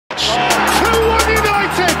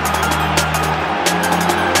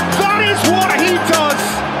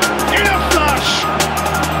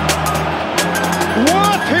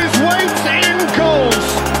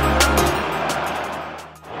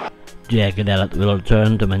Diogo Dalot will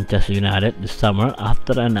return to Manchester United this summer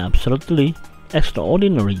after an absolutely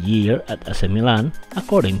extraordinary year at AC Milan,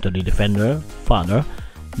 according to the defender father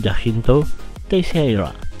Jacinto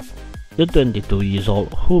Teixeira. The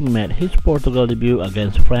 22-year-old, who made his Portugal debut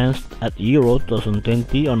against France at Euro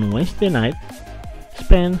 2020 on Wednesday night,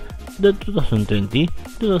 spent the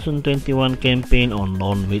 2020-2021 campaign on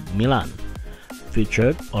loan with Milan,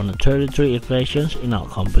 featured on 33 occasions in all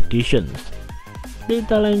competitions. The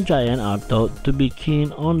Italian giant are thought to be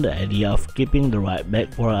keen on the idea of keeping the right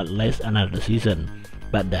back for at least another season,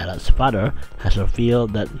 but Dalot's father has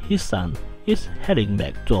revealed that his son is heading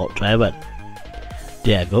back to Old Trafford.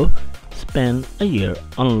 Diogo spent a year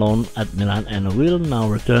on loan at Milan and will now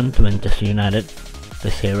return to Manchester United,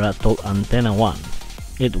 Teixeira told Antena 1.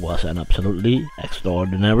 It was an absolutely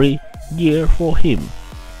extraordinary year for him,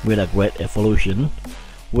 with a great evolution,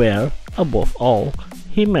 where, above all,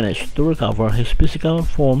 he managed to recover his physical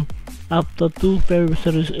form after two very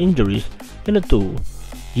serious injuries in the 2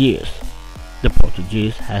 years. The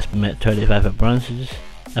Portuguese has made 35 appearances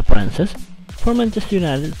for Manchester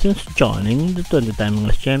United since joining the 20-time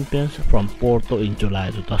English champions from Porto in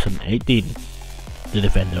July 2018. The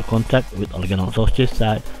defender contract with Ole Gunnar Solskjaer's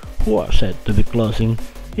side, who are said to be closing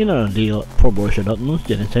in a deal for Borussia Dortmund's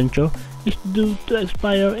Jadon Sancho, is due to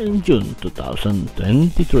expire in June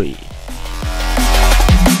 2023.